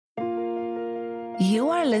You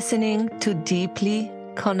are listening to Deeply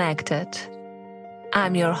Connected.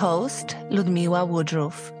 I'm your host, Ludmila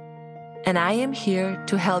Woodruff, and I am here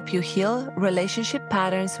to help you heal relationship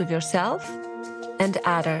patterns with yourself and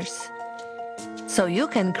others, so you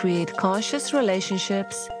can create conscious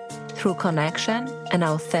relationships through connection and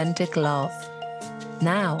authentic love.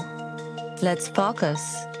 Now, let's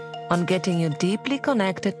focus on getting you deeply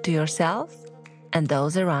connected to yourself and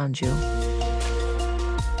those around you.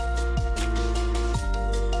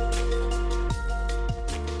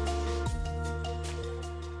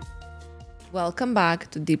 Welcome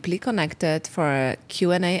back to Deeply Connected for a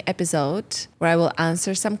Q&A episode where I will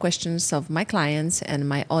answer some questions of my clients and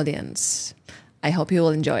my audience. I hope you will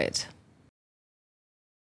enjoy it.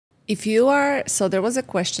 So there was a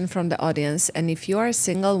question from the audience, and if you are a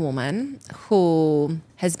single woman who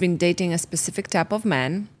has been dating a specific type of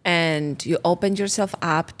man and you opened yourself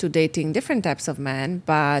up to dating different types of men,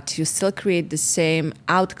 but you still create the same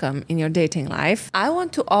outcome in your dating life, I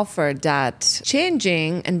want to offer that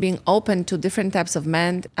changing and being open to different types of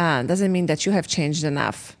men doesn't mean that you have changed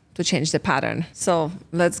enough to change the pattern. So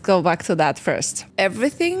let's go back to that first.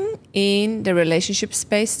 Everything in the relationship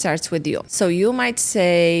space starts with you. So you might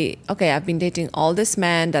say, okay, I've been dating all these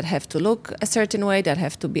men that have to look a certain way, that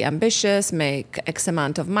have to be ambitious, make X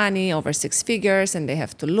amount of money, over 6 figures, and they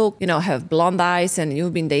have to look, have blonde eyes, and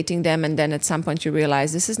you've been dating them, and then at some point you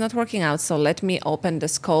realize this is not working out, so let me open the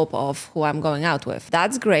scope of who I'm going out with.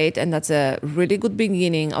 That's great, and that's a really good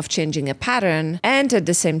beginning of changing a pattern. And at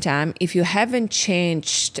the same time, if you haven't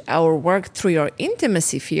changed or work through your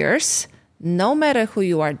intimacy fears, no matter who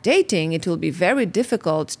you are dating, it will be very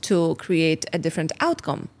difficult to create a different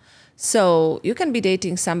outcome. So you can be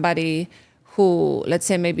dating somebody who, let's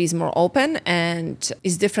say, maybe is more open and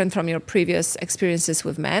is different from your previous experiences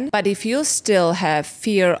with men. But if you still have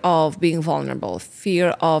fear of being vulnerable,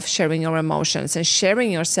 fear of sharing your emotions and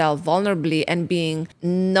sharing yourself vulnerably and being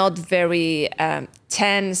not very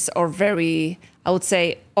tense or very, I would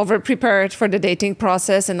say, over-prepared for the dating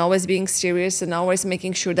process and always being serious and always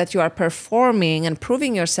making sure that you are performing and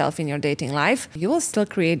proving yourself in your dating life, you will still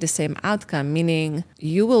create the same outcome, meaning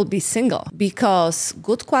you will be single, because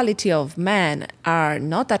good quality of men are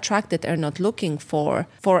not attracted or not looking for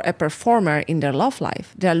a performer in their love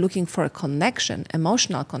life. They are looking for a connection,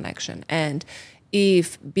 emotional connection. And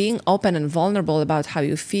if being open and vulnerable about how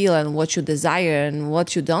you feel and what you desire and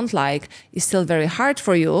what you don't like is still very hard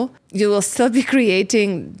for you, you will still be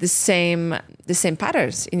creating the same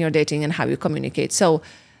patterns in your dating and how you communicate. So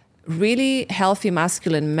really healthy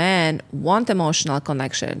masculine men want emotional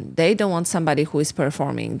connection. They don't want somebody who is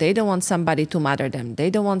performing. They don't want somebody to mother them. They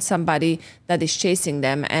don't want somebody that is chasing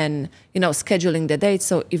them and, scheduling the date.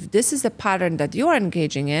 So if this is the pattern that you are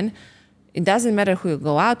engaging in, it doesn't matter who you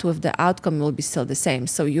go out with, the outcome will be still the same.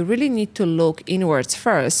 So you really need to look inwards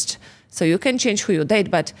first. So you can change who you date,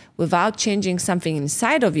 but without changing something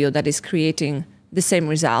inside of you that is creating the same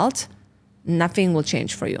result, nothing will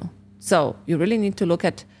change for you. So you really need to look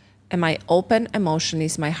at, am I open emotionally?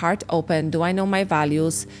 Is my heart open? Do I know my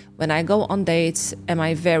values? When I go on dates, am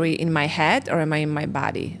I very in my head or am I in my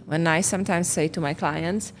body? When I sometimes say to my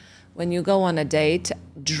clients, when you go on a date,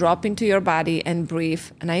 drop into your body and breathe.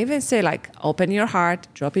 And I even say, open your heart,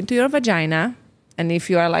 drop into your vagina. And if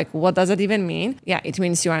you are like, what does that even mean? Yeah, it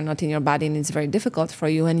means you are not in your body and it's very difficult for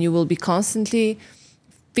you. And you will be constantly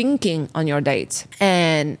thinking on your dates.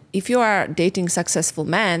 And if you are dating successful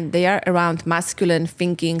men, they are around masculine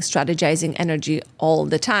thinking, strategizing energy all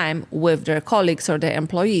the time with their colleagues or their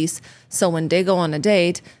employees. So when they go on a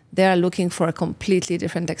date, they are looking for a completely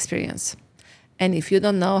different experience. And if you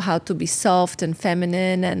don't know how to be soft and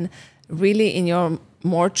feminine and really in your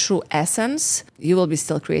more true essence, you will be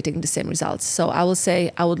still creating the same results. So I will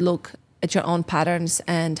say, I would look at your own patterns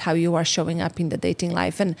and how you are showing up in the dating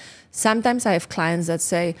life. And sometimes I have clients that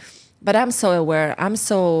say, but I'm so aware, I'm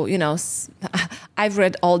so, I've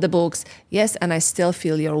read all the books. Yes, and I still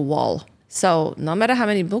feel your wall. So no matter how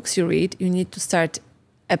many books you read, you need to start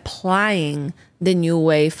applying the new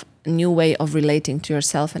way of relating to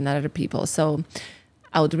yourself and other people. So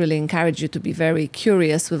I would really encourage you to be very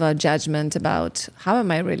curious without judgment about how am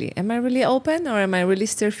I really? Am I really open or am I really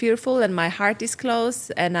still fearful and my heart is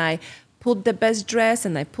closed and I put the best dress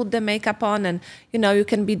and I put the makeup on and, you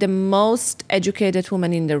can be the most educated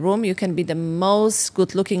woman in the room. You can be the most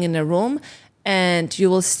good looking in the room and you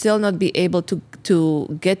will still not be able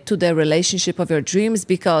to get to the relationship of your dreams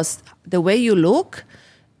because the way you look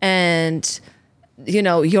and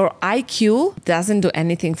your IQ doesn't do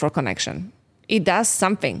anything for connection. it does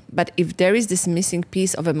something. But if there is this missing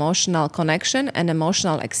piece of emotional connection and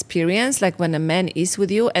emotional experience, like when a man is with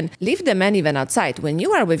you, and leave the man even outside, when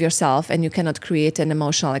you are with yourself and you cannot create an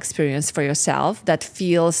emotional experience for yourself that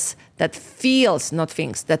feels, not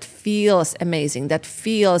things, that feels amazing, that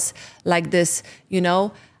feels like this,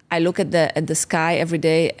 I look at the sky every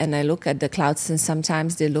day and I look at the clouds, and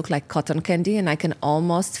sometimes they look like cotton candy and I can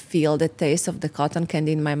almost feel the taste of the cotton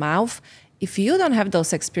candy in my mouth. If you don't have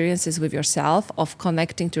those experiences with yourself of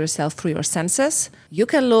connecting to yourself through your senses, you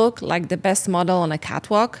can look like the best model on a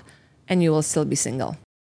catwalk and you will still be single.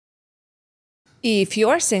 If you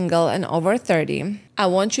are single and over 30, I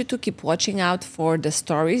want you to keep watching out for the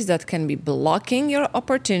stories that can be blocking your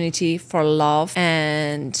opportunity for love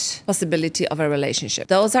and possibility of a relationship.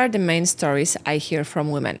 Those are the main stories I hear from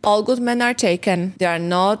women. All good men are taken. There are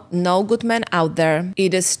no good men out there.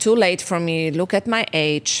 It is too late for me. Look at my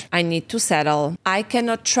age. I need to settle. I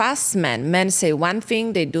cannot trust men. Men say one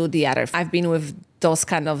thing, they do the other. I've been with those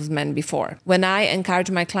kind of men before. When I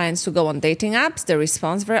encourage my clients to go on dating apps, the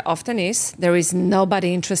response very often is, there is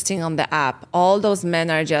nobody interesting on the app. All those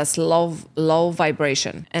men are just low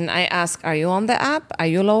vibration. And I ask, are you on the app? Are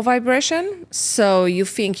you low vibration? So you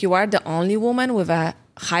think you are the only woman with a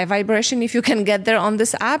high vibration if you can get there on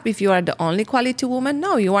this app? If you are the only quality woman?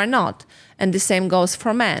 No, you are not. And the same goes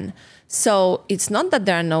for men. So it's not that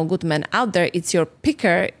there are no good men out there, it's your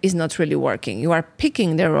picker is not really working. You are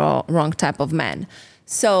picking the wrong type of man.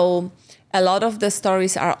 So a lot of the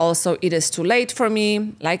stories are also, it is too late for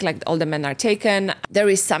me, like all the men are taken. There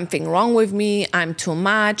is something wrong with me, I'm too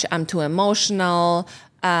much, I'm too emotional.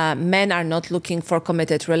 Men are not looking for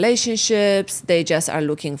committed relationships, they just are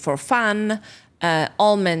looking for fun.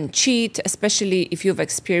 All men cheat, especially if you've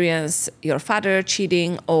experienced your father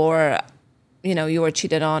cheating or you were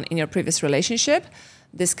cheated on in your previous relationship.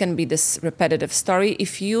 This can be this repetitive story.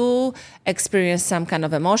 If you experience some kind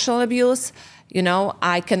of emotional abuse,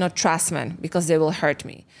 I cannot trust men because they will hurt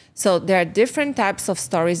me. So there are different types of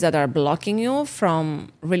stories that are blocking you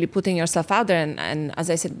from really putting yourself out there. And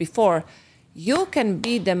as I said before, you can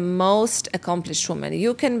be the most accomplished woman.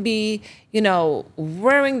 You can be,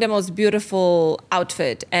 wearing the most beautiful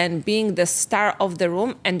outfit and being the star of the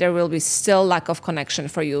room, and there will be still lack of connection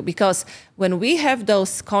for you. Because when we have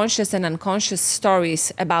those conscious and unconscious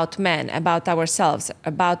stories about men, about ourselves,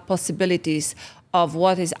 about possibilities of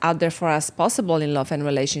what is out there for us possible in love and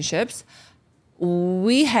relationships,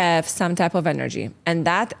 we have some type of energy. And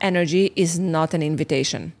that energy is not an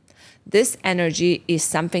invitation. This energy is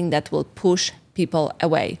something that will push people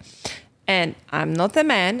away. And I'm not a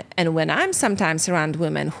man, and when I'm sometimes around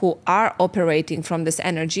women who are operating from this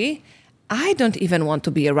energy, I don't even want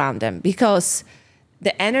to be around them, because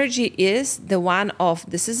the energy is the one of,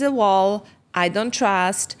 this is a wall, I don't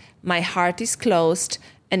trust, my heart is closed,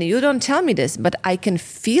 and you don't tell me this, but I can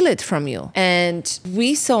feel it from you. And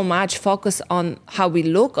we so much focus on how we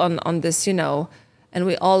look on this, and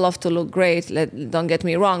we all love to look great, don't get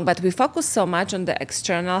me wrong, but we focus so much on the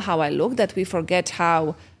external, how I look, that we forget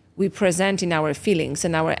how we present in our feelings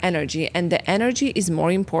and our energy. And the energy is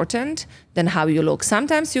more important than how you look.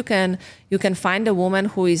 Sometimes you can find a woman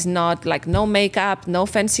who is not no makeup, no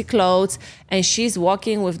fancy clothes, and she's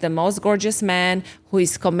walking with the most gorgeous man who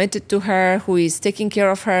is committed to her, who is taking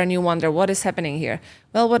care of her, and you wonder, what is happening here?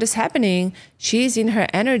 Well, what is happening? She's in her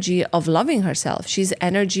energy of loving herself. She's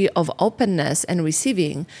energy of openness and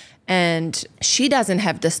receiving. And she doesn't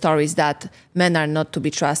have the stories that men are not to be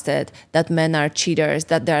trusted, that men are cheaters,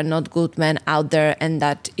 that there are not good men out there, and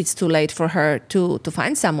that it's too late for her to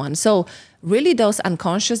find someone. So really those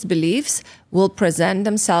unconscious beliefs will present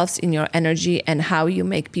themselves in your energy and how you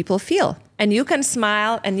make people feel. And you can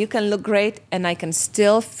smile and you can look great, and I can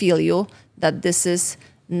still feel you that this is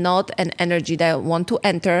not an energy that I want to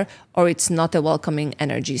enter, or it's not a welcoming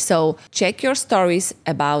energy. So check your stories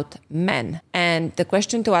about men. And the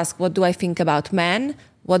question to ask, what do I think about men?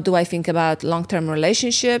 What do I think about long-term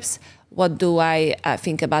relationships? What do I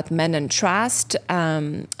think about men and trust?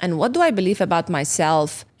 And what do I believe about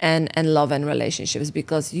myself and love and relationships?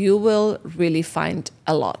 Because you will really find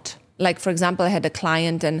a lot. Like, for example, I had a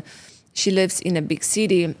client, and she lives in a big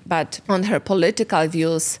city, but on her political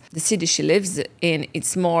views, the city she lives in,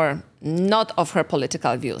 it's more not of her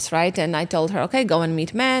political views, right? And I told her, okay, go and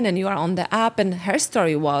meet men, and you are on the app. And her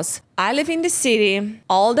story was, I live in the city.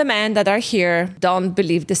 All the men that are here don't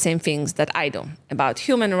believe the same things that I do about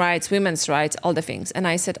human rights, women's rights, all the things. And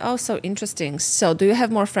I said, oh, so interesting. So do you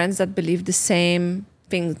have more friends that believe the same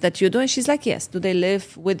things that you do? And she's like, yes. Do they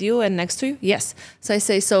live with you and next to you? Yes. So I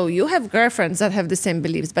say, so you have girlfriends that have the same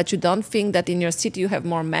beliefs, but you don't think that in your city you have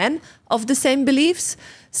more men of the same beliefs?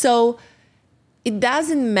 So it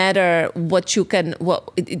doesn't matter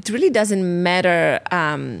it really doesn't matter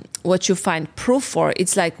what you find proof for.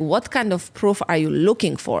 It's like, what kind of proof are you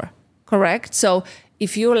looking for? Correct? So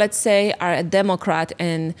if you, let's say, are a Democrat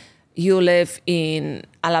and you live in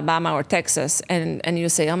Alabama or Texas and you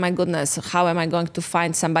say, oh my goodness, how am I going to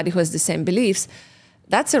find somebody who has the same beliefs?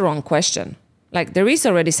 That's a wrong question. Like, there is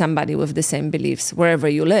already somebody with the same beliefs wherever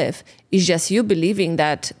you live. It's just you believing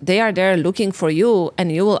that they are there looking for you and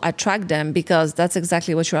you will attract them because that's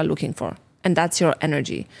exactly what you are looking for. And that's your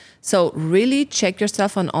energy. So really check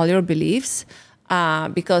yourself on all your beliefs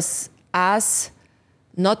because as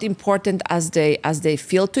not important as they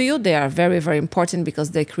feel to you, they are very, very important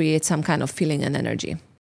because they create some kind of feeling and energy.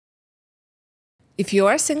 If you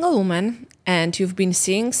are a single woman and you've been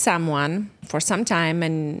seeing someone for some time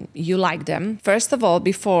and you like them, first of all,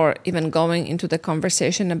 before even going into the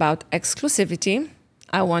conversation about exclusivity,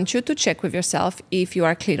 I want you to check with yourself if you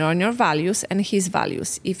are clear on your values and his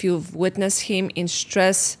values. If you've witnessed him in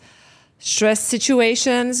stress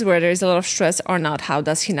situations where there is a lot of stress or not. How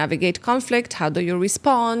does he navigate conflict? How do you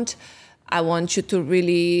respond? I want you to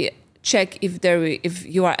really check if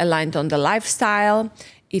you are aligned on the lifestyle.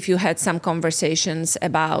 If you had some conversations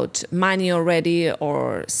about money already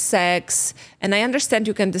or sex. And I understand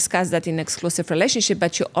you can discuss that in exclusive relationship,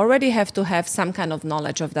 but you already have to have some kind of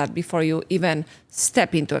knowledge of that before you even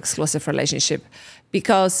step into exclusive relationship.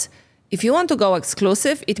 Because if you want to go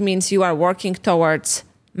exclusive, it means you are working towards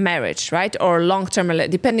marriage, right? Or long-term,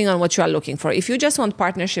 depending on what you are looking for. If you just want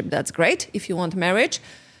partnership, that's great. If you want marriage,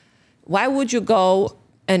 why would you go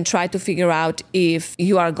and try to figure out if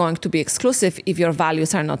you are going to be exclusive if your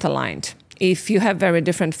values are not aligned, if you have very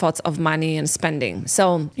different thoughts of money and spending?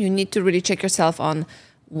 So you need to really check yourself on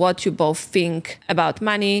what you both think about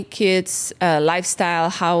money, kids, lifestyle,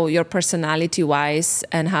 how your personality-wise,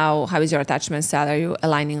 and how is your attachment style, are you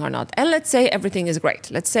aligning or not? And let's say everything is great.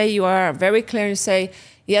 Let's say you are very clear, you say,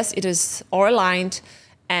 yes, it is all aligned,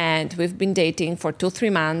 and we've been dating for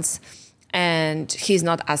 2-3 months, and he's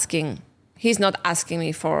not asking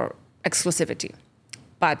me for exclusivity,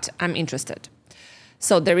 but I'm interested.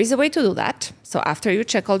 So there is a way to do that. So after you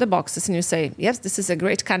check all the boxes and you say, yes, this is a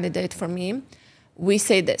great candidate for me, we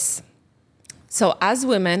say this. So as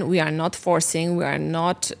women, we are not forcing, we are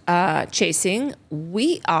not chasing.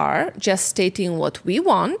 We are just stating what we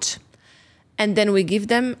want. And then we give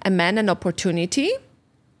them, a man, an opportunity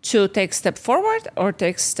to take a step forward or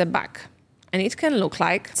take a step back. And it can look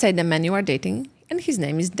like, say, the man you are dating, and his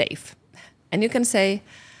name is Dave. And you can say,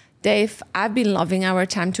 Dave, I've been loving our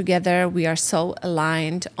time together. We are so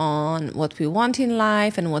aligned on what we want in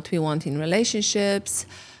life and what we want in relationships.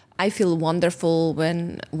 I feel wonderful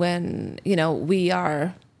when we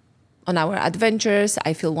are on our adventures.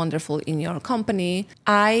 I feel wonderful in your company.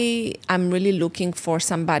 I am really looking for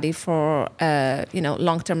somebody for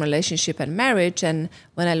long-term relationship and marriage. And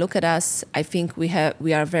when I look at us, I think we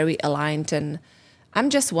are very aligned. And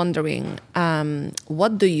I'm just wondering,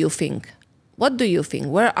 what do you think? What do you think?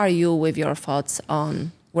 Where are you with your thoughts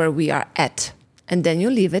on where we are at? And then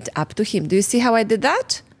you leave it up to him. Do you see how I did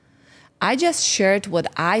that? I just shared what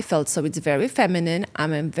I felt. So it's very feminine.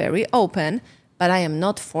 I'm very open, but I am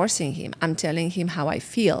not forcing him. I'm telling him how I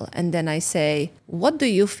feel. And then I say, what do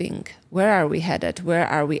you think? Where are we headed? Where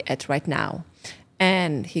are we at right now?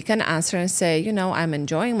 And he can answer and say, I'm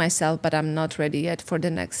enjoying myself, but I'm not ready yet for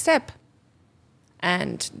the next step.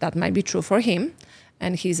 And that might be true for him.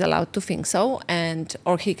 And he's allowed to think so.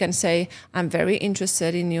 Or he can say, I'm very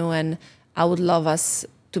interested in you and I would love us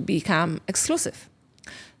to become exclusive.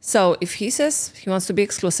 So if he says he wants to be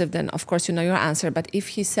exclusive, then of course you know your answer. But if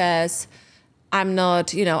he says, I'm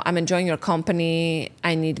not, I'm enjoying your company,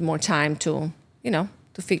 I need more time to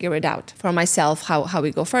figure it out for myself, how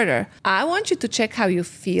we go further. I want you to check how you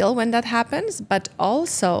feel when that happens, but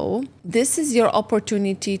also this is your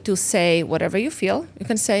opportunity to say whatever you feel. You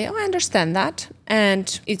can say, I understand that.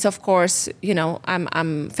 And it's, of course,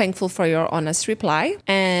 I'm thankful for your honest reply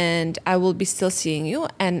and I will be still seeing you.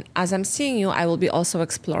 And as I'm seeing you, I will be also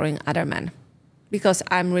exploring other men because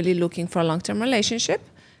I'm really looking for a long-term relationship.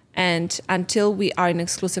 And until we are in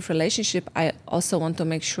exclusive relationship, I also want to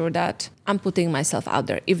make sure that I'm putting myself out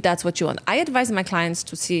there, if that's what you want. I advise my clients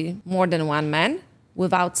to see more than one man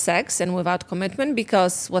without sex and without commitment,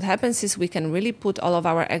 because what happens is we can really put all of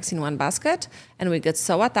our eggs in one basket and we get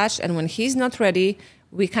so attached. And when he's not ready,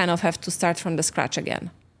 we kind of have to start from the scratch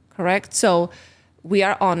again. Correct? So we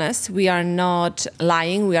are honest, we are not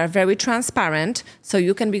lying, we are very transparent. So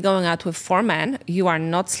you can be going out with 4 men, you are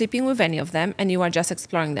not sleeping with any of them, and you are just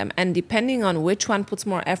exploring them. And depending on which one puts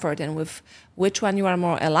more effort and with which one you are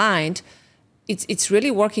more aligned, it's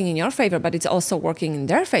really working in your favor, but it's also working in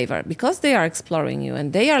their favor because they are exploring you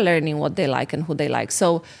and they are learning what they like and who they like.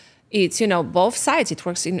 So it's, both sides. It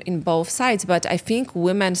works in both sides. But I think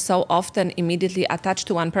women so often immediately attach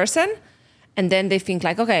to one person. And then they think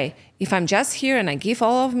like, okay, if I'm just here and I give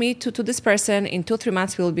all of me to this person, in 2-3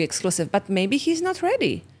 months we will be exclusive. But maybe he's not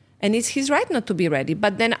ready. And he's right not to be ready.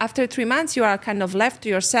 But then after 3 months, you are kind of left to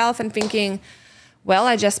yourself and thinking, well,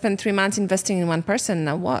 I just spent 3 months investing in one person.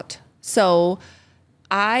 Now what? So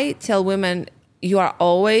I tell women, you are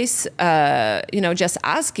always, just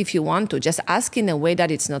ask if you want to. Just ask in a way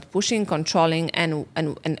that it's not pushing, controlling, and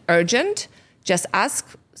urgent. Just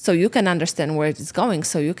ask so you can understand where it's going,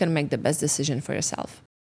 so you can make the best decision for yourself.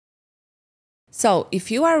 So if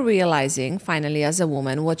you are realizing, finally, as a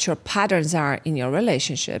woman, what your patterns are in your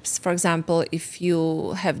relationships, for example, if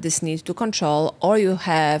you have this need to control or you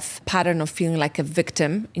have pattern of feeling like a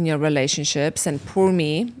victim in your relationships and poor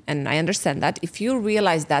me, and I understand that, if you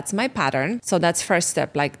realize that's my pattern, so that's first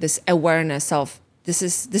step, like this awareness of this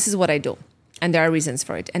is what I do. And there are reasons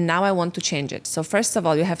for it. And now I want to change it. So first of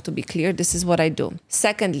all, you have to be clear, this is what I do.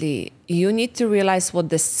 Secondly, you need to realize what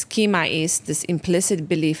the schema is, this implicit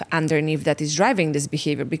belief underneath that is driving this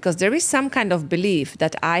behavior. Because there is some kind of belief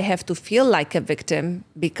that I have to feel like a victim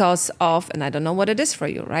because of, and I don't know what it is for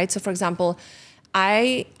you, right? So for example,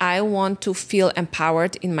 I want to feel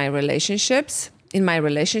empowered in my relationships,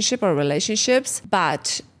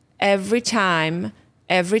 but every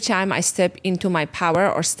time I step into my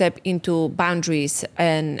power or step into boundaries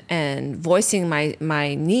and voicing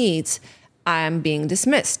my needs, I am being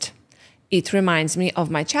dismissed. It reminds me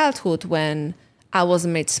of my childhood when I was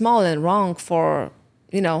made small and wrong for,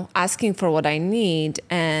 asking for what I need.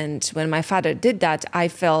 And when my father did that, I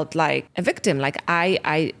felt like a victim. Like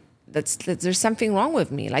there's something wrong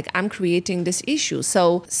with me. Like I'm creating this issue.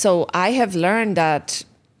 So I have learned that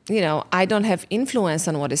I don't have influence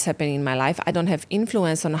on what is happening in my life. I don't have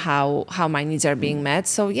influence on how my needs are being met.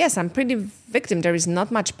 So yes, I'm pretty victim. There is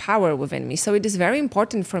not much power within me. So it is very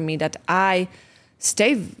important for me that I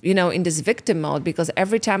stay, in this victim mode, because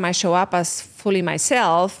every time I show up as fully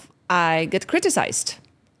myself, I get criticized.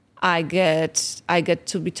 I get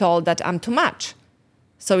to be told that I'm too much.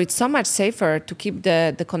 So it's so much safer to keep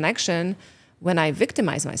the connection when I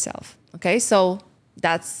victimize myself. Okay, so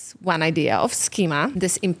that's one idea of schema,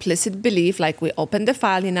 this implicit belief, like we opened the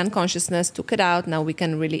file in unconsciousness, took it out, now we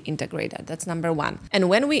can really integrate that. That's number one. And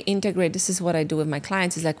when we integrate, this is what I do with my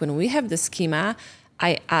clients, is like when we have the schema,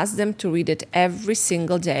 I ask them to read it every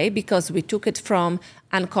single day because we took it from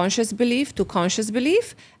unconscious belief to conscious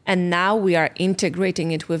belief, and now we are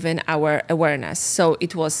integrating it within our awareness. So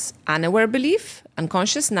it was unaware belief,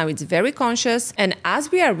 unconscious, now it's very conscious. And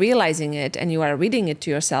as we are realizing it and you are reading it to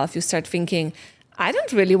yourself, you start thinking, I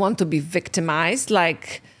don't really want to be victimized.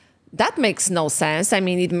 Like, that makes no sense. I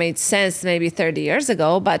mean, it made sense maybe 30 years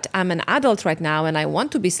ago, but I'm an adult right now and I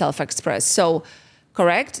want to be self-expressed. So,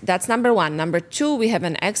 correct? That's number one. Number two, we have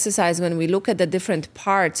an exercise when we look at the different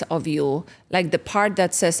parts of you, like the part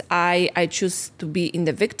that says, I choose to be in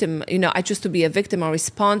the victim, I choose to be a victim or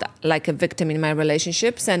respond like a victim in my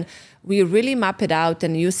relationships. And we really map it out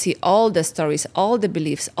and you see all the stories, all the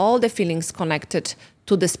beliefs, all the feelings connected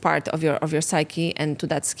to this part of your psyche and to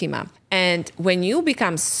that schema. And when you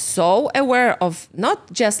become so aware of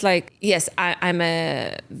not just like, yes, I'm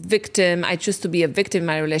a victim, I choose to be a victim in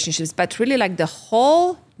my relationships, but really like the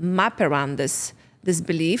whole map around this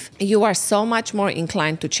belief, you are so much more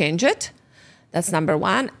inclined to change it. That's number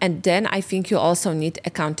one. And then I think you also need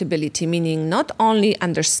accountability, meaning not only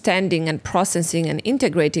understanding and processing and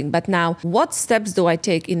integrating, but now what steps do I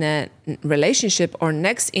take in a relationship or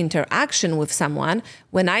next interaction with someone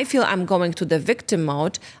when I feel I'm going to the victim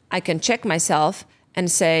mode? I can check myself and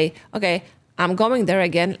say, okay, I'm going there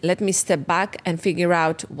again. Let me step back and figure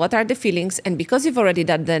out what are the feelings. And because you've already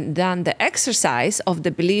done the exercise of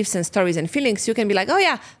the beliefs and stories and feelings, you can be like, oh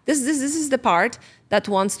yeah, this is the part that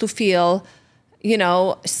wants to feel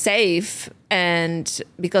safe. And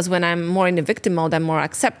because when I'm more in the victim mode, I'm more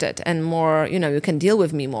accepted and more, you can deal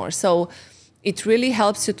with me more. So it really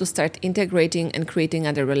helps you to start integrating and creating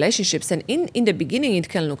other relationships. And in the beginning, it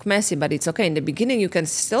can look messy, but it's okay. In the beginning, you can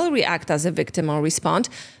still react as a victim or respond.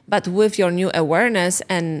 But with your new awareness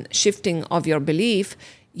and shifting of your belief,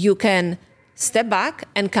 you can step back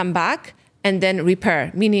and come back and then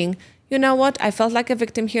repair, meaning, you know what, I felt like a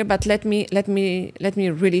victim here, but let me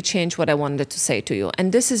really change what I wanted to say to you.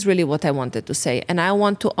 And this is really what I wanted to say. And I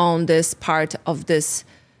want to own this part of this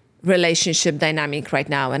relationship dynamic right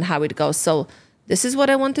now and how it goes. So this is what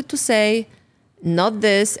I wanted to say, not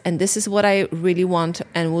this, and this is what I really want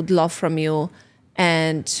and would love from you.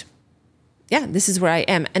 And yeah, this is where I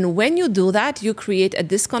am. And when you do that, you create a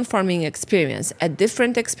disconforming experience, a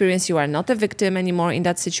different experience. You are not a victim anymore in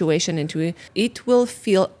that situation. It will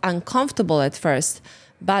feel uncomfortable at first,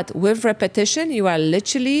 but with repetition, you are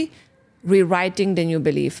literally rewriting the new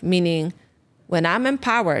belief, meaning when I'm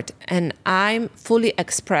empowered and I'm fully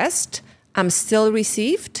expressed, I'm still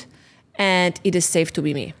received, and it is safe to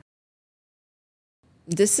be me.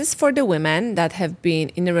 This is for the women that have been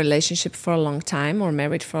in a relationship for a long time or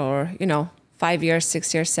married for, 5 years,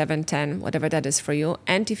 6 years, 7, 10, whatever that is for you.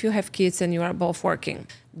 And if you have kids and you are both working,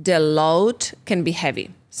 the load can be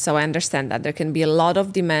heavy. So I understand that there can be a lot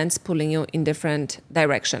of demands pulling you in different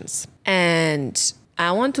directions. And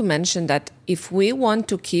I want to mention that if we want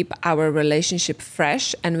to keep our relationship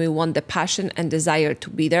fresh and we want the passion and desire to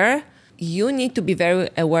be there, you need to be very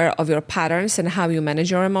aware of your patterns and how you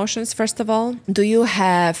manage your emotions, first of all. Do you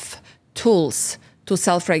have tools to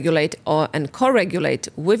self-regulate and co-regulate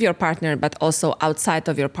with your partner, but also outside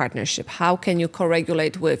of your partnership? How can you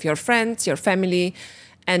co-regulate with your friends, your family,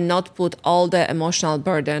 and not put all the emotional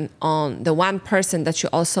burden on the one person that you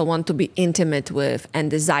also want to be intimate with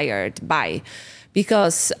and desired by?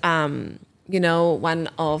 Because, one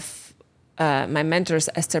of my mentors,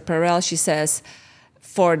 Esther Perel, she says,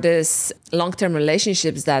 for this long-term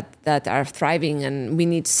relationships that are thriving, and we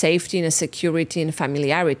need safety and security and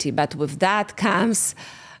familiarity. But with that comes,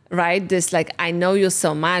 right, this I know you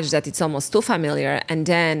so much that it's almost too familiar. And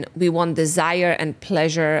then we want desire and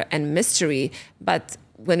pleasure and mystery. But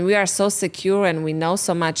when we are so secure and we know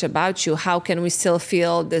so much about you, how can we still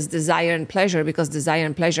feel this desire and pleasure? Because desire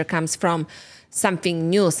and pleasure comes from something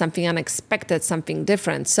new, something unexpected, something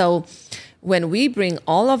different. So when we bring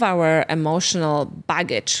all of our emotional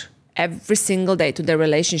baggage every single day to the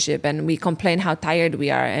relationship, and we complain how tired we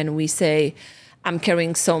are, and we say, I'm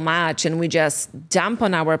carrying so much, and we just dump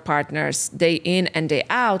on our partners day in and day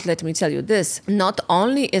out, let me tell you this, not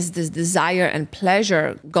only is this desire and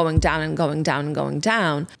pleasure going down and going down and going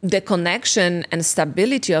down, the connection and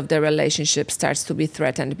stability of the relationship starts to be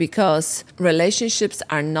threatened, because relationships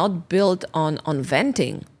are not built on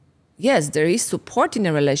venting. Yes, there is support in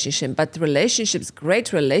a relationship, but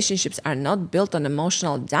great relationships are not built on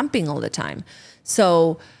emotional dumping all the time.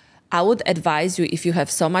 So I would advise you, if you have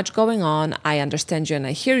so much going on, I understand you and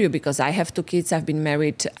I hear you, because I have 2 kids. I've been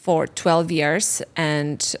married for 12 years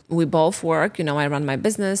and we both work. I run my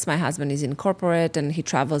business. My husband is in corporate and he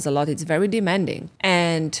travels a lot. It's very demanding.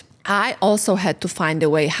 And I also had to find a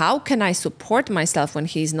way, how can I support myself when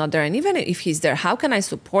he's not there? And even if he's there, how can I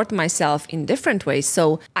support myself in different ways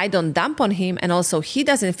so I don't dump on him, and also he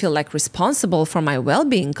doesn't feel responsible for my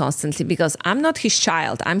well-being constantly, because I'm not his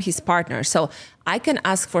child, I'm his partner. So I can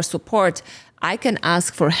ask for support, I can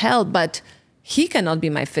ask for help, but he cannot be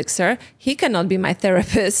my fixer. He cannot be my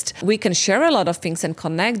therapist. We can share a lot of things and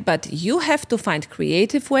connect, but you have to find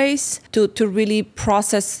creative ways to really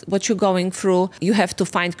process what you're going through. You have to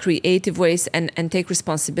find creative ways and take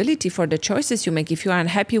responsibility for the choices you make. If you are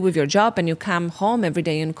unhappy with your job and you come home every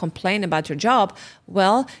day and complain about your job,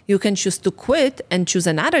 well, you can choose to quit and choose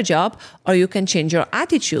another job, or you can change your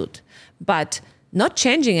attitude. But not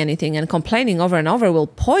changing anything and complaining over and over will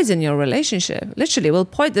poison your relationship. Literally will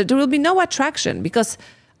poison. There will be no attraction, because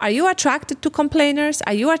are you attracted to complainers?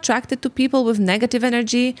 Are you attracted to people with negative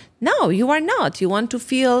energy? No, you are not. You want to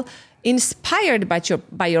feel inspired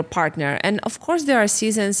by your partner. And of course, there are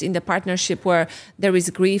seasons in the partnership where there is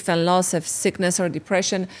grief and loss of sickness or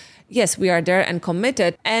depression. Yes, we are there and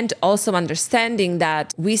committed, and also understanding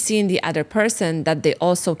that we see in the other person that they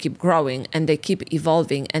also keep growing and they keep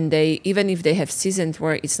evolving, and they, even if they have seasons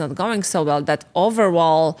where it's not going so well, that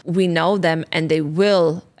overall we know them and they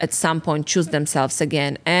will at some point choose themselves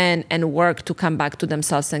again and work to come back to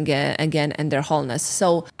themselves again and their wholeness.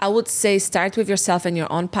 So I would say start with yourself and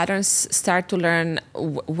your own patterns. Start to learn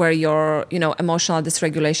where your emotional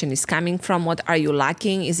dysregulation is coming from. What are you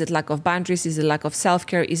lacking? Is it lack of boundaries? Is it lack of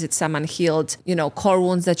self-care? Is it some unhealed core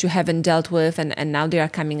wounds that you haven't dealt with and now they are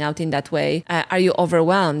coming out in that way? Are you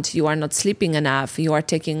overwhelmed? You are not sleeping enough. You are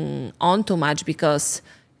taking on too much because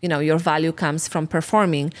your value comes from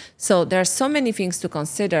performing. So there are so many things to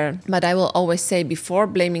consider, but I will always say, before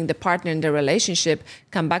blaming the partner in the relationship,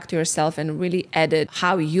 come back to yourself and really edit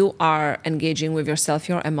how you are engaging with yourself,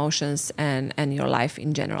 your emotions, and your life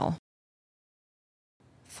in general.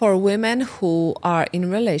 For women who are in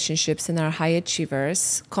relationships and are high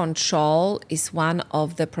achievers, control is one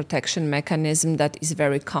of the protection mechanisms that is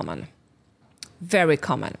very common. Very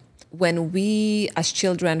common. When we as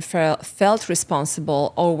children felt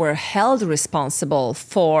responsible or were held responsible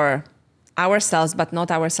for ourselves, but not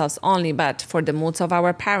ourselves only, but for the moods of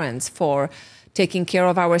our parents, for taking care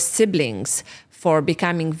of our siblings, for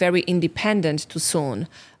becoming very independent too soon.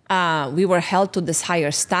 We were held to this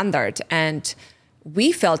higher standard, and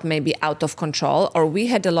we felt maybe out of control, or we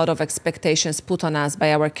had a lot of expectations put on us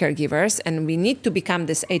by our caregivers, and we need to become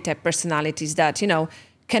this A-type personalities that,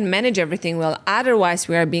 can manage everything well. Otherwise,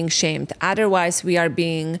 we are being shamed. Otherwise, we are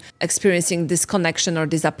experiencing disconnection or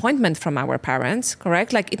disappointment from our parents,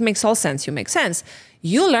 correct? Like, it makes all sense. You make sense.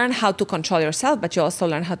 You learn how to control yourself, but you also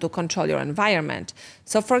learn how to control your environment.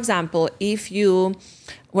 So, for example, if you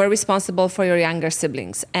were responsible for your younger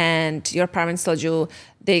siblings and your parents told you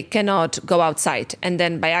they cannot go outside, and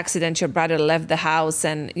then by accident your brother left the house,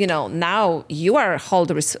 and now you are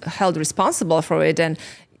held responsible for it, and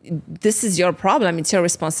this is your problem, it's your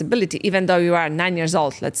responsibility, even though you are 9 years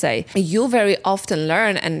old, let's say. You very often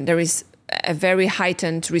learn, and there is a very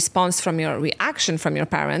heightened response from your reaction from your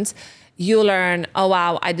parents. You learn, oh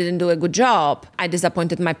wow, I didn't do a good job. I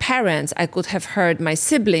disappointed my parents. I could have hurt my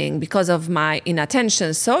sibling because of my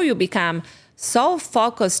inattention. So you become so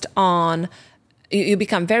focused on, you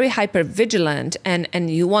become very hyper vigilant, and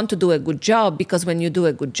you want to do a good job, because when you do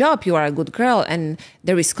a good job, you are a good girl, and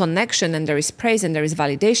there is connection and there is praise and there is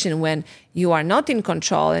validation. When you are not in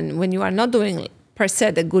control and when you are not doing per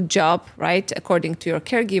se a good job, right, according to your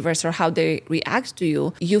caregivers or how they react to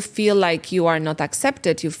you, you feel like you are not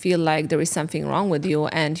accepted. You feel like there is something wrong with you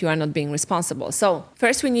and you are not being responsible. So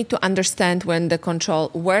first we need to understand where the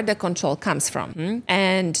control comes from.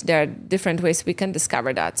 And there are different ways we can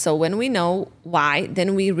discover that. So when we know why,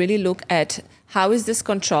 then we really look at how is this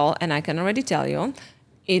control, and I can already tell you,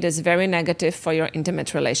 it is very negative for your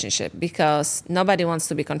intimate relationship, because nobody wants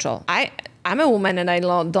to be controlled. I'm a woman and I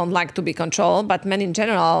don't like to be controlled, but men in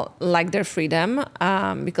general like their freedom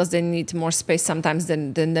because they need more space sometimes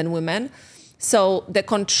than women. So the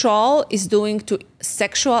control is doing to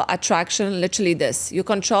sexual attraction literally this. You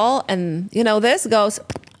control and, this goes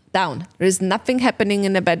down. There is nothing happening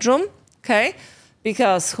in the bedroom, okay?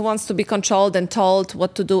 Because who wants to be controlled and told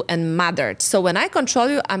what to do and mothered? So when I control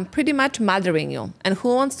you, I'm pretty much mothering you. And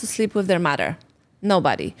who wants to sleep with their mother?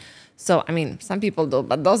 Nobody. So, some people do,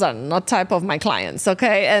 but those are not type of my clients,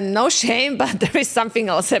 okay? And no shame, but there is something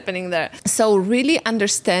else happening there. So really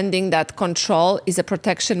understanding that control is a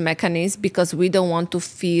protection mechanism, because we don't want to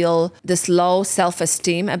feel this low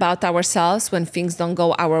self-esteem about ourselves when things don't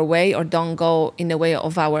go our way or don't go in the way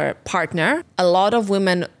of our partner. A lot of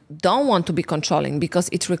women don't want to be controlling because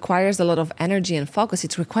it requires a lot of energy and focus.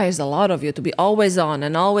 It requires a lot of you to be always on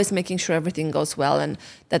and always making sure everything goes well and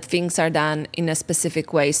that things are done in a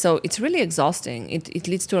specific way. So it's really exhausting. It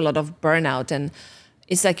leads to a lot of burnout, and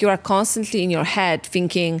it's like you are constantly in your head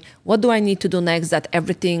thinking, what do I need to do next that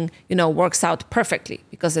everything, works out perfectly?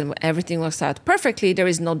 Because when everything works out perfectly, there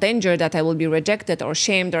is no danger that I will be rejected or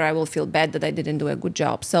shamed, or I will feel bad that I didn't do a good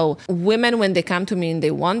job. So women, when they come to me and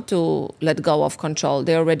they want to let go of control,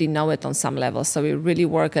 they already know it on some level. So we really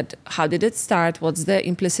work at how did it start? What's the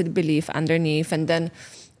implicit belief underneath? And then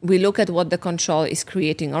we look at what the control is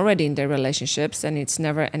creating already in their relationships, and it's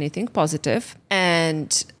never anything positive.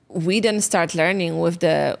 And we then start learning with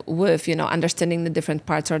understanding the different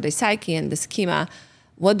parts of the psyche and the schema.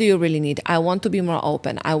 What do you really need? I want to be more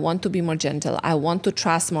open. I want to be more gentle. I want to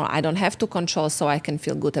trust more. I don't have to control so I can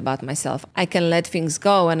feel good about myself. I can let things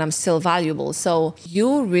go and I'm still valuable. So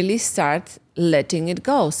you really start letting it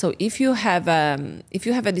go. So if you have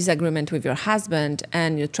a disagreement with your husband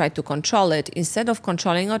and you try to control it, instead of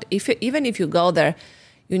controlling it, even if you go there,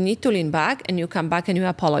 you need to lean back and you come back and you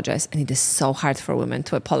apologize. And it is so hard for women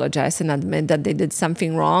to apologize and admit that they did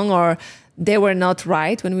something wrong or they were not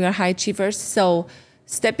right when we are high achievers. So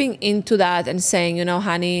stepping into that and saying,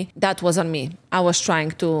 honey, that was on me. I was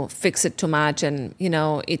trying to fix it too much, and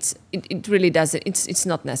it really doesn't. It's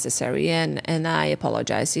not necessary, and I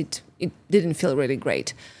apologize. It didn't feel really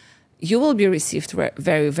great. You will be received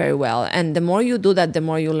very, very well. And the more you do that, the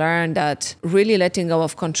more you learn that really letting go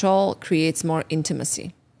of control creates more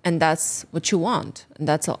intimacy. And that's what you want. And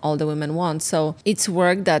that's all the women want. So it's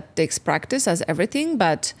work that takes practice, as everything.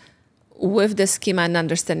 But with the schema and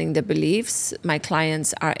understanding the beliefs, my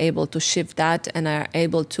clients are able to shift that and are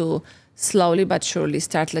able to slowly but surely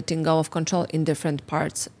start letting go of control in different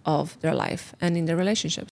parts of their life and in their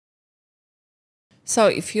relationships. So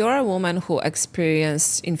if you're a woman who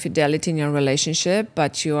experienced infidelity in your relationship,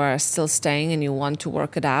 but you are still staying and you want to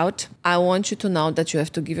work it out, I want you to know that you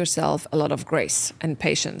have to give yourself a lot of grace and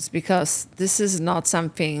patience, because this is not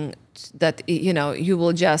something that, you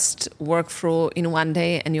will just work through in one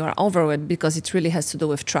day and you are over it, because it really has to do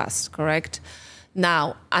with trust, correct?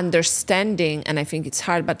 Now, understanding, and I think it's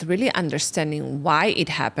hard, but really understanding why it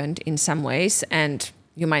happened in some ways, and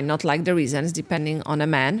You might not like the reasons, depending on a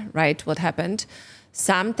man, right? What happened.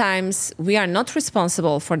 Sometimes we are not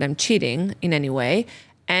responsible for them cheating in any way.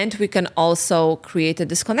 And we can also create a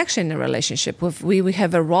disconnection in a relationship. If we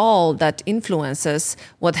have a role that influences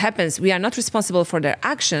what happens. We are not responsible for their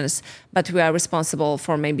actions, but we are responsible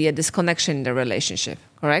for maybe a disconnection in the relationship,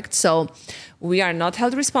 correct? So we are not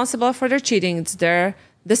held responsible for their cheating. It's their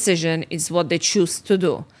decision. It's what they choose to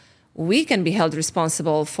do. We can be held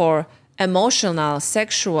responsible for emotional,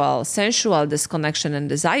 sexual, sensual disconnection and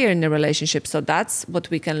desire in the relationship. So that's what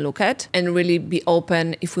we can look at and really be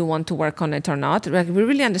open if we want to work on it or not. Like we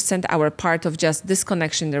really understand our part of just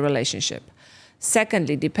disconnection in the relationship.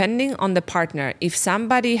 Secondly, depending on the partner, if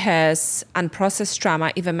somebody has unprocessed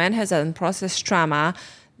trauma, if a man has unprocessed trauma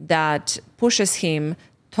that pushes him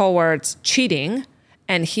towards cheating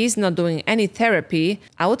and he's not doing any therapy,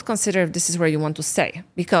 I would consider if this is where you want to stay,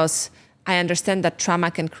 because I understand that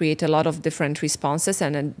trauma can create a lot of different responses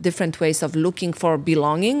and different ways of looking for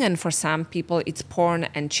belonging. And for some people, it's porn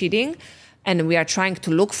and cheating. And we are trying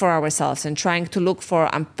to look for ourselves and trying to look for,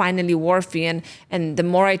 I'm finally worthy. And the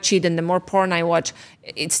more I cheat and the more porn I watch,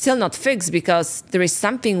 it's still not fixed because there is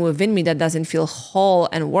something within me that doesn't feel whole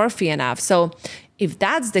and worthy enough. So if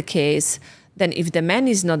that's the case, then if the man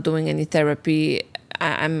is not doing any therapy,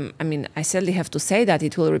 I sadly have to say that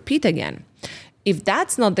it will repeat again. If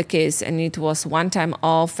that's not the case and it was one time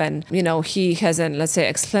off and, he has an, let's say,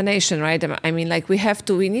 explanation, right?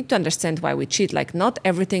 We need to understand why we cheat. Like not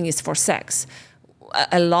everything is for sex.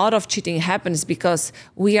 A lot of cheating happens because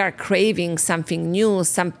we are craving something new,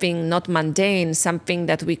 something not mundane, something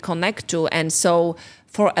that we connect to. And so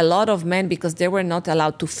for a lot of men, because they were not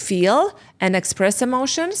allowed to feel and express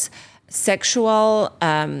emotions, sexual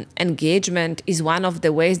engagement is one of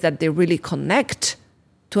the ways that they really connect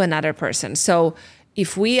to another person. So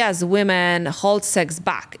if we as women hold sex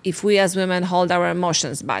back, if we as women hold our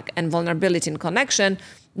emotions back and vulnerability and connection,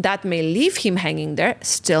 that may leave him hanging there,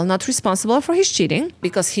 still not responsible for his cheating,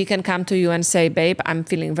 because he can come to you and say, babe, I'm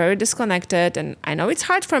feeling very disconnected. And I know it's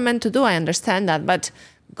hard for men to do, I understand that, but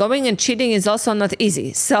going and cheating is also not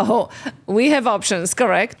easy. So we have options,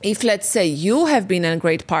 correct? If let's say you have been a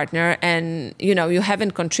great partner and you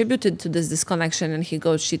haven't contributed to this disconnection and he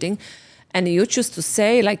goes cheating, and you choose to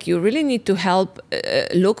say, like, you really need to help,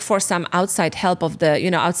 look for some outside help of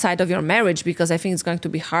the, outside of your marriage, because I think it's going to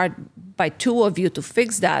be hard by two of you to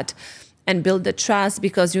fix that and build the trust,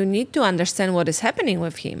 because you need to understand what is happening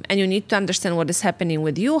with him. And you need to understand what is happening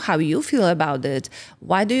with you, how you feel about it.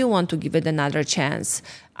 Why do you want to give it another chance?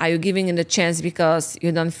 Are you giving it a chance because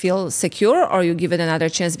you don't feel secure, or you give it another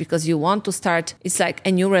chance because you want to start, it's like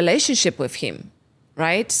a new relationship with him?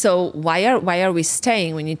 Right? So why are we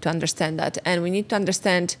staying? We need to understand that. And we need to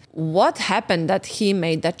understand what happened that he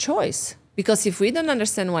made that choice. Because if we don't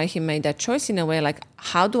understand why he made that choice in a way, like,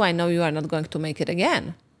 how do I know you are not going to make it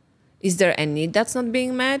again? Is there a need that's not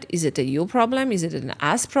being met? Is it a you problem? Is it an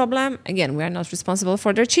us problem? Again, we are not responsible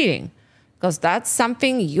for their cheating, because that's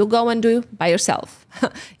something you go and do by yourself.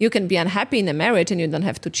 You can be unhappy in a marriage and you don't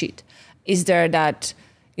have to cheat. Is there that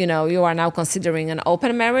you are now considering an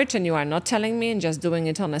open marriage and you are not telling me and just doing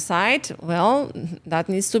it on the side? Well, that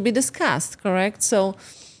needs to be discussed, correct? So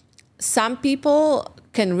some people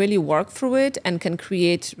can really work through it and can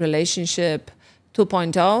create relationship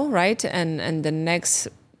 2.0, right? And the next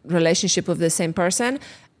relationship with the same person.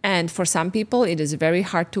 And for some people, it is very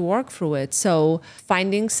hard to work through it. So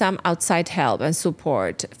finding some outside help and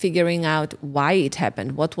support, figuring out why it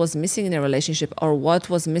happened, what was missing in a relationship, or what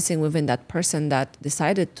was missing within that person that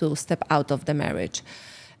decided to step out of the marriage.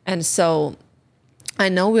 And so I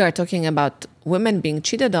know we are talking about women being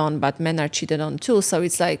cheated on, but men are cheated on too. So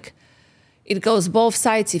it's like, it goes both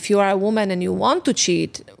sides. If you are a woman and you want to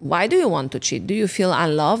cheat, why do you want to cheat? Do you feel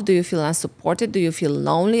unloved? Do you feel unsupported? Do you feel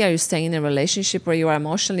lonely? Are you staying in a relationship where you are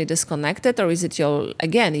emotionally disconnected? Or is it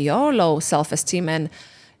your low self-esteem and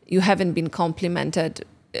you haven't been complimented?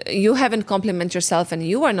 You haven't complimented yourself and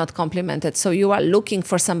you are not complimented. So you are looking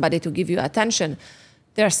for somebody to give you attention.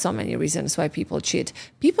 There are so many reasons why people cheat.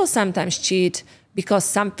 People sometimes cheat because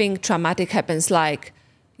something traumatic happens, like,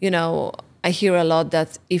 I hear a lot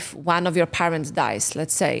that if one of your parents dies,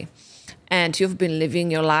 let's say, and you've been living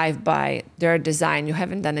your life by their design, you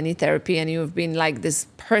haven't done any therapy, and you've been like this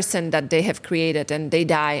person that they have created, and they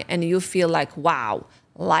die, and you feel like, wow,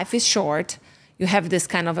 life is short. You have this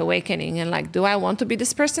kind of awakening and like, do I want to be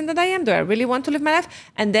this person that I am? Do I really want to live my life?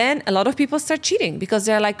 And then a lot of people start cheating because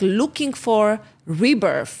they're like looking for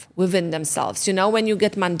rebirth within themselves. When you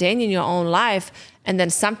get mundane in your own life and then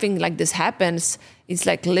something like this happens, it's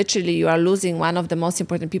like literally you are losing one of the most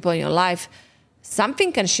important people in your life.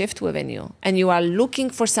 something can shift within you, and you are looking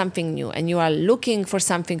for something new, and you are looking for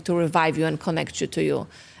something to revive you and connect you to you.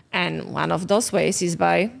 And one of those ways is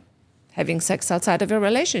by having sex outside of your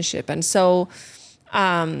relationship. And so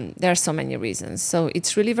there are so many reasons. So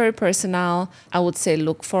it's really very personal. I would say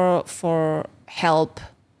look for help,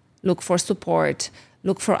 look for support,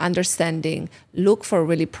 look for understanding, look for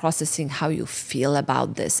really processing how you feel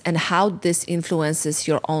about this and how this influences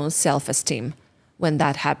your own self-esteem when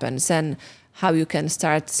that happens, and how you can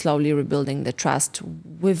start slowly rebuilding the trust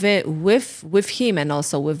with him and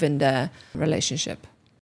also within the relationship.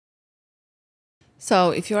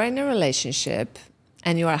 So if you're in a relationship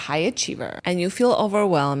and you are a high achiever and you feel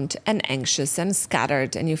overwhelmed and anxious and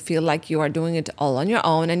scattered and you feel like you are doing it all on your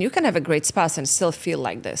own, and you can have a great spouse and still feel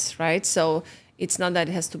like this, right? So it's not that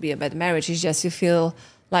it has to be a bad marriage. It's just you feel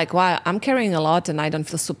like, wow, I'm carrying a lot and I don't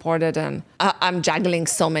feel supported and I'm juggling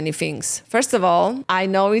so many things. First of all, I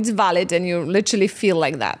know it's valid and you literally feel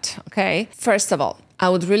like that, okay? First of all, I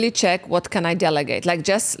would really check what can I delegate. Like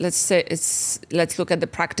just let's look at the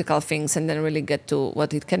practical things and then really get to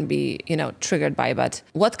what it can be, triggered by. But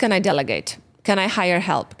what can I delegate? Can I hire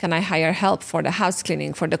help? Can I hire help for the house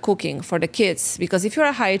cleaning, for the cooking, for the kids? Because if you're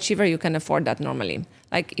a high achiever, you can afford that normally.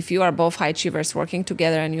 Like if you are both high achievers working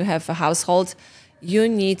together and you have a household, you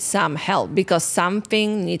need some help because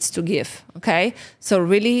something needs to give, okay? So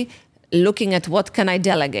really looking at what can I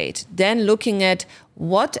delegate, then looking at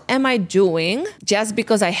what am I doing just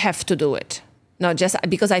because I have to do it. No, just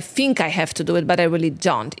because I think I have to do it, but I really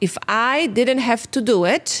don't. If I didn't have to do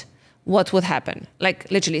it, what would happen? Like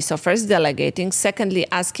literally, so first delegating, secondly,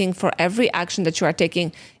 asking for every action that you are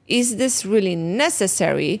taking, is this really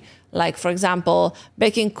necessary? Like, for example,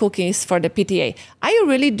 baking cookies for the PTA. Are you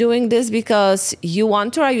really doing this because you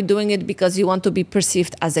want to, or are you doing it because you want to be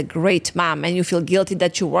perceived as a great mom and you feel guilty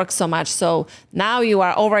that you work so much? So now you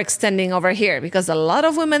are overextending over here, because a lot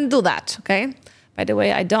of women do that, okay? By the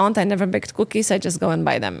way, I never baked cookies. I just go and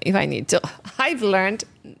buy them if I need to. I've learned,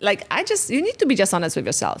 you need to be just honest with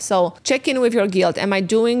yourself. So check in with your guilt. Am I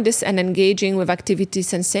doing this and engaging with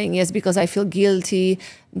activities and saying yes because I feel guilty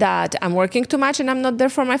that I'm working too much and I'm not there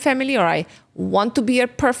for my family, or I want to be a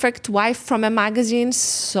perfect wife from a magazine?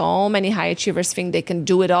 So many high achievers think they can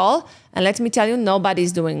do it all. And let me tell you,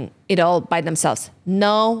 nobody's doing it all by themselves.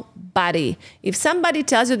 Nobody. If somebody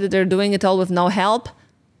tells you that they're doing it all with no help,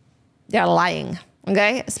 they're lying,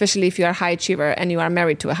 okay? Especially if you are a high achiever and you are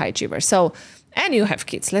married to a high achiever. So, and you have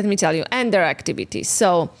kids, let me tell you, and their activities.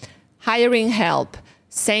 So hiring help,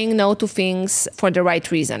 saying no to things for the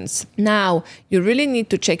right reasons. Now, you really need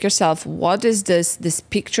to check yourself. What is this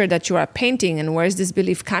picture that you are painting, and where is this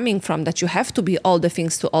belief coming from that you have to be all the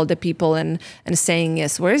things to all the people and saying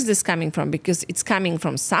yes? Where is this coming from? Because it's coming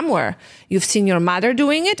from somewhere. You've seen your mother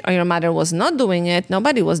doing it, or your mother was not doing it.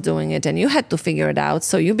 Nobody was doing it, and you had to figure it out.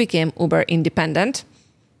 So you became uber independent.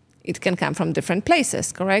 It can come from different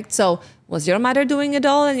places, correct? So was your mother doing it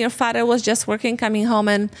all and your father was just working, coming home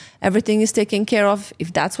and everything is taken care of?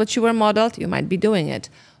 If that's what you were modeled, you might be doing it.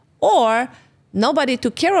 Or nobody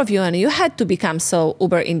took care of you and you had to become so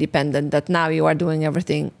uber independent that now you are doing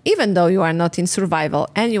everything, even though you are not in survival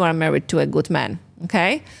and you are married to a good man,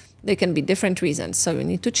 okay? There can be different reasons, so you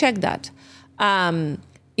need to check that.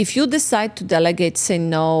 If you decide to delegate, say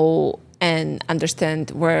no, and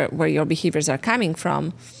understand where your behaviors are coming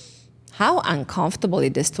from, how uncomfortable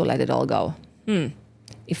it is to let it all go.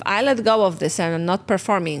 If I let go of this and I'm not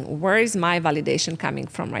performing, where is my validation coming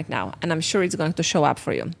from right now? And I'm sure it's going to show up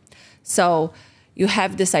for you. So you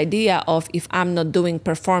have this idea of, if I'm not doing,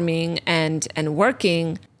 performing and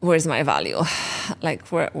working, where's my value? Like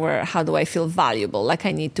where how do I feel valuable? Like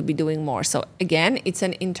I need to be doing more. So again, it's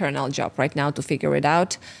an internal job right now to figure it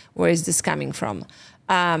out. Where is this coming from?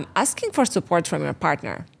 Asking for support from your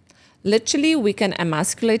partner. Literally, we can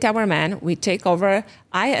emasculate our man. We take over.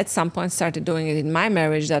 I, at some point, started doing it in my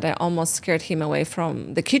marriage, that I almost scared him away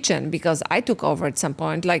from the kitchen because I took over at some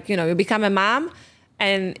point. Like, you become a mom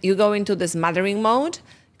and you go into this mothering mode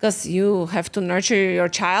because you have to nurture your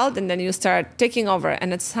child, and then you start taking over.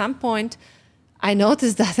 And at some point, I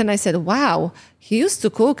noticed that and I said, wow, he used to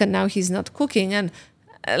cook and now he's not cooking. And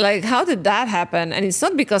like, how did that happen? And it's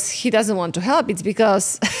not because he doesn't want to help. It's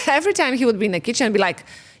because every time he would be in the kitchen and be like,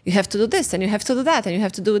 you have to do this and you have to do that and you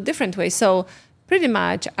have to do it different way. So pretty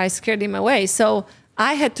much I scared him away. So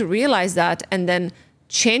I had to realize that and then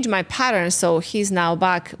change my pattern. So he's now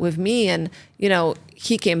back with me, and,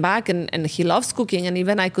 he came back and he loves cooking. And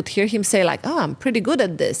even I could hear him say like, oh, I'm pretty good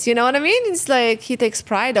at this. You know what I mean? It's like he takes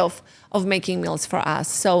pride of making meals for us.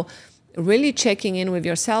 So really checking in with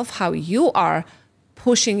yourself, how you are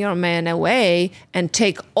pushing your man away and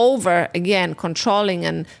take over, again, controlling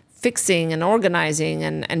and fixing and organizing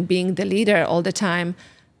and being the leader all the time,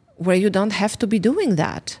 where you don't have to be doing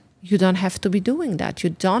that. You don't have to be doing that.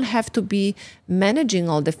 You don't have to be managing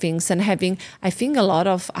all the things and having, I think a lot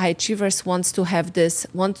of high achievers want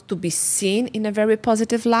to be seen in a very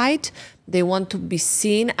positive light. They want to be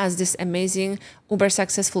seen as this amazing, uber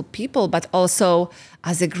successful people, but also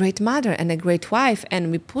as a great mother and a great wife.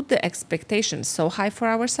 And we put the expectations so high for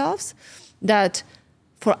ourselves that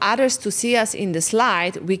for others to see us in this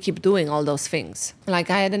light, we keep doing all those things.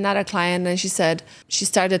 Like I had another client and she said she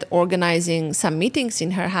started organizing some meetings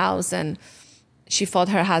in her house and she thought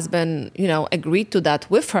her husband, agreed to that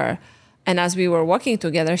with her. And as we were working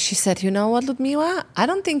together, she said, you know what, Ludmila, I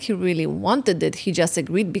don't think he really wanted it. He just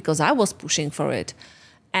agreed because I was pushing for it.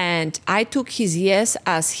 And I took his yes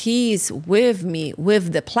as he's with me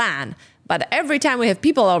with the plan. But every time we have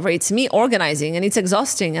people over, it's me organizing and it's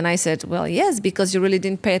exhausting. And I said, well, yes, because you really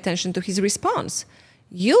didn't pay attention to his response.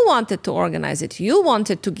 You wanted to organize it. You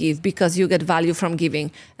wanted to give because you get value from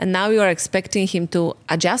giving. And now you are expecting him to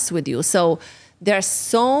adjust with you. So there's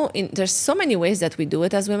so many ways that we do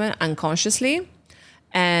it as women unconsciously.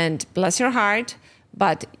 And bless your heart,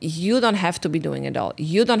 but you don't have to be doing it all.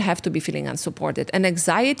 You don't have to be feeling unsupported. And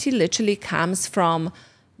anxiety literally comes from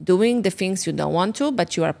doing the things you don't want to,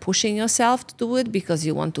 but you are pushing yourself to do it because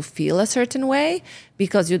you want to feel a certain way,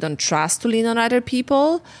 because you don't trust to lean on other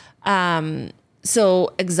people.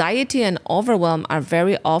 So anxiety and overwhelm are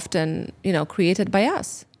very often, created by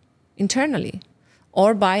us internally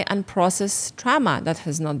or by unprocessed trauma that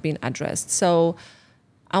has not been addressed. So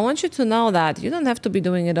I want you to know that you don't have to be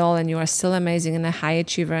doing it all and you are still amazing and a high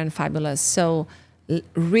achiever and fabulous. So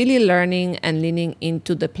really learning and leaning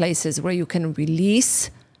into the places where you can release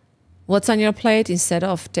what's on your plate instead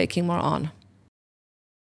of taking more on.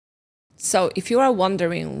 So if you are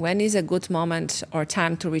wondering when is a good moment or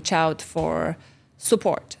time to reach out for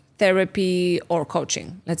support, therapy or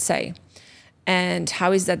coaching, let's say, and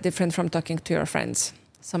how is that different from talking to your friends?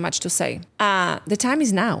 So much to say. The time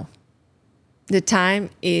is now. The time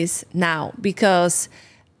is now because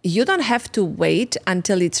you don't have to wait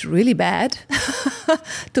until it's really bad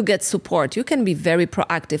to get support. You can be very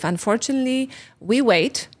proactive. Unfortunately, we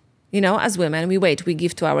wait. As women, we wait. We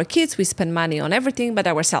give to our kids. We spend money on everything but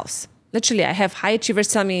ourselves. Literally, I have high achievers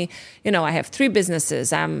tell me, I have 3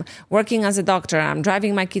 businesses. I'm working as a doctor. I'm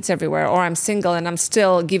driving my kids everywhere. Or I'm single and I'm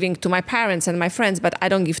still giving to my parents and my friends, but I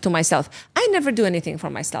don't give to myself. I never do anything for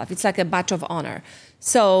myself. It's like a badge of honor.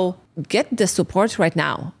 So get the support right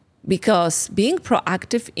now because being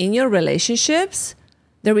proactive in your relationships,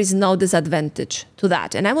 there is no disadvantage to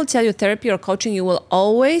that. And I will tell you, therapy or coaching, you will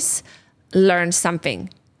always learn something.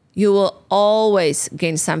 You will always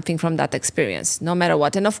gain something from that experience, no matter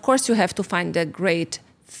what. And of course, you have to find a great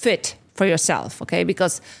fit for yourself, okay?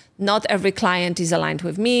 Because not every client is aligned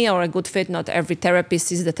with me or a good fit. Not every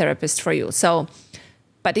therapist is the therapist for you. So,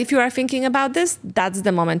 but if you are thinking about this, that's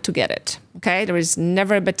the moment to get it, okay? There is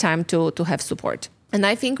never a bad time to have support. And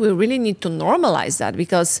I think we really need to normalize that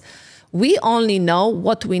because we only know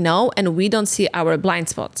what we know and we don't see our blind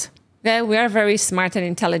spots. Okay, we are very smart and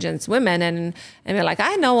intelligent women and we're like,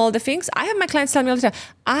 I know all the things. I have my clients tell me all the time,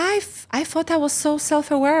 I thought I was so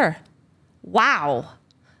self-aware. Wow.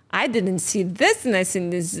 I didn't see this and I seen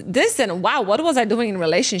this and wow, what was I doing in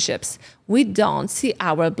relationships? We don't see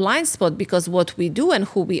our blind spot because what we do and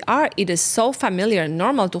who we are, it is so familiar and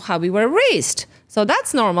normal to how we were raised. So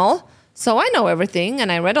that's normal. So I know everything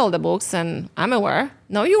and I read all the books and I'm aware.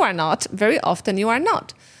 No, you are not. Very often you are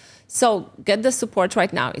not. So get the support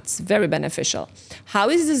right now. It's very beneficial. How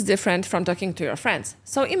is this different from talking to your friends?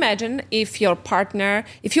 So imagine if you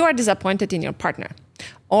are disappointed in your partner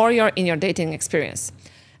or you're in your dating experience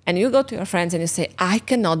and you go to your friends and you say, I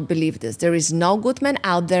cannot believe this. There is no good man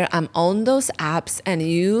out there. I'm on those apps and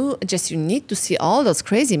you need to see all those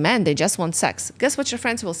crazy men. They just want sex. Guess what your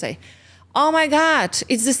friends will say? Oh my God,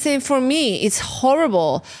 it's the same for me. It's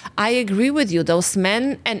horrible. I agree with you. Those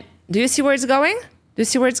men, and do you see where it's going? Do you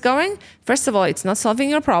see where it's going? First of all, it's not solving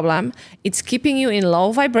your problem. It's keeping you in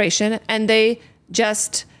low vibration and they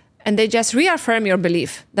just reaffirm your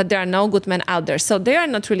belief that there are no good men out there. So they are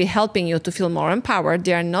not really helping you to feel more empowered.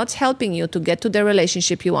 They are not helping you to get to the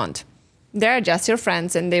relationship you want. They are just your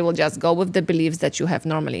friends and they will just go with the beliefs that you have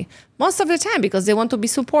normally. Most of the time because they want to be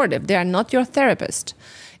supportive. They are not your therapist.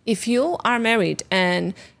 If you are married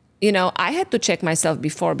and, I had to check myself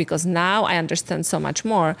before because now I understand so much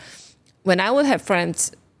more. When I would have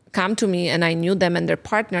friends come to me and I knew them and their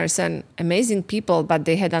partners and amazing people, but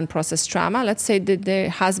they had unprocessed trauma, let's say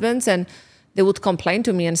their husbands, and they would complain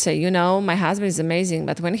to me and say, my husband is amazing,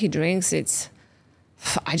 but when he drinks,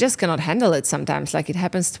 I just cannot handle it sometimes. Like it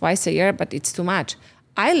happens twice a year, but it's too much.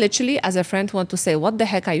 I literally, as a friend, want to say, what the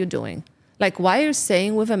heck are you doing? Like, why are you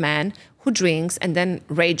staying with a man who drinks and then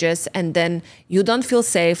rages and then you don't feel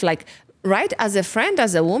safe? Like, right, as a friend,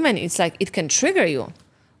 as a woman, it's like it can trigger you.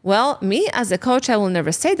 Well, me as a coach, I will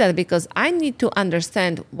never say that because I need to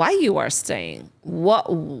understand why you are staying.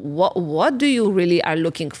 What do you really are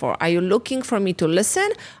looking for? Are you looking for me to listen?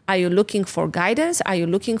 Are you looking for guidance? Are you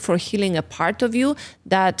looking for healing a part of you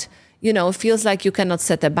that, feels like you cannot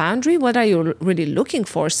set a boundary? What are you really looking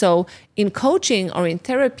for? So in coaching or in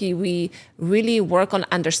therapy, we really work on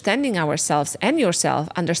understanding ourselves and yourself,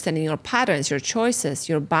 understanding your patterns, your choices,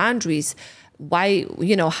 your boundaries, why,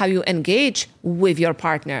 how you engage with your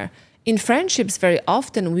partner. In friendships, very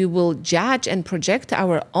often we will judge and project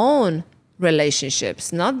our own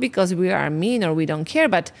relationships, not because we are mean or we don't care,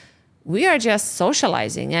 but we are just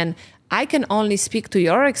socializing. And I can only speak to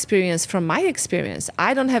your experience from my experience.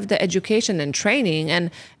 I don't have the education and training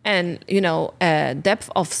and depth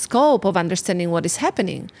of scope of understanding what is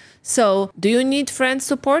happening. So do you need friend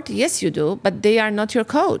support? Yes, you do, but they are not your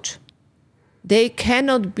coach. They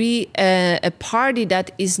cannot be a party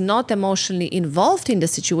that is not emotionally involved in the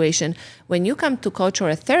situation. When you come to coach or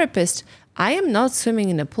a therapist, I am not swimming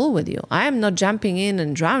in a pool with you. I am not jumping in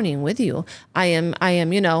and drowning with you. I am,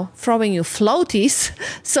 throwing you floaties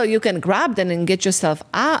so you can grab them and get yourself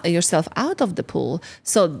out of the pool.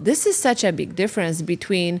 So this is such a big difference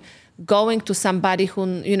between going to somebody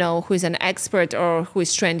who is an expert or who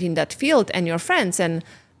is trained in that field and your friends. And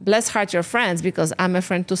bless heart your friends, because I'm a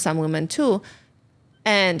friend to some women too.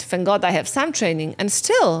 And thank God I have some training. And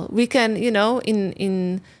still we can,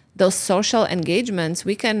 in those social engagements,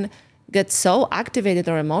 we can get so activated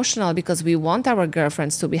or emotional because we want our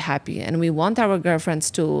girlfriends to be happy and we want our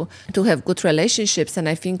girlfriends to have good relationships. And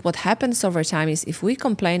I think what happens over time is if we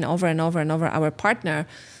complain over and over and over our partner,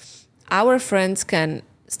 our friends can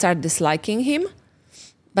start disliking him,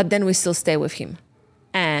 but then we still stay with him.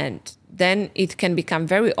 And then it can become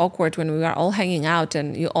very awkward when we are all hanging out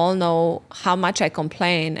and you all know how much I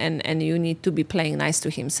complain and you need to be playing nice to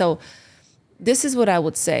him. So this is what I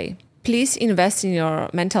would say. Please invest in your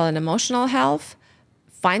mental and emotional health.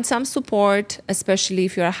 Find some support, especially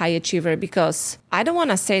if you're a high achiever, because I don't want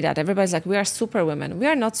to say that. Everybody's like, we are superwomen. We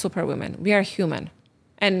are not superwomen. We are human.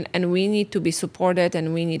 And we need to be supported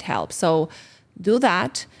and we need help. So do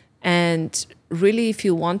that. And really, if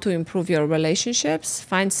you want to improve your relationships,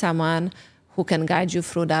 find someone who can guide you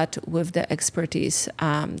through that with the expertise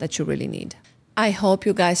that you really need. I hope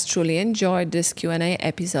you guys truly enjoyed this Q&A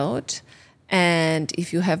episode. And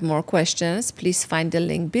if you have more questions, please find the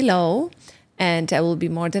link below. And I will be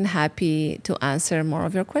more than happy to answer more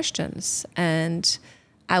of your questions. And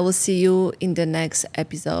I will see you in the next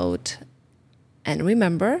episode. And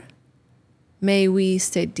remember, may we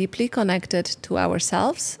stay deeply connected to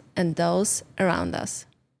ourselves and those around us.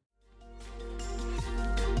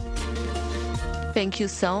 Thank you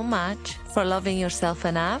so much for loving yourself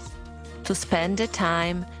enough to spend the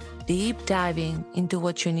time deep diving into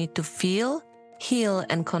what you need to feel, heal,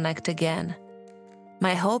 and connect again.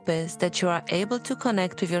 My hope is that you are able to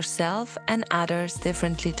connect with yourself and others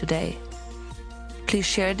differently today. Please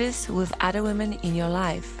share this with other women in your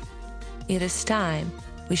life. It is time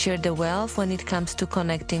we share the wealth when it comes to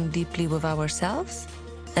connecting deeply with ourselves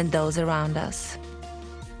and those around us.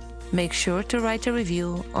 Make sure to write a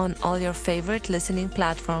review on all your favorite listening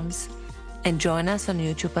platforms and join us on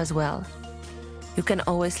YouTube as well. You can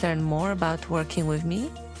always learn more about working with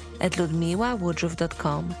me at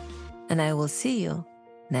ludmilawoodruff.com, and I will see you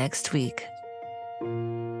next week.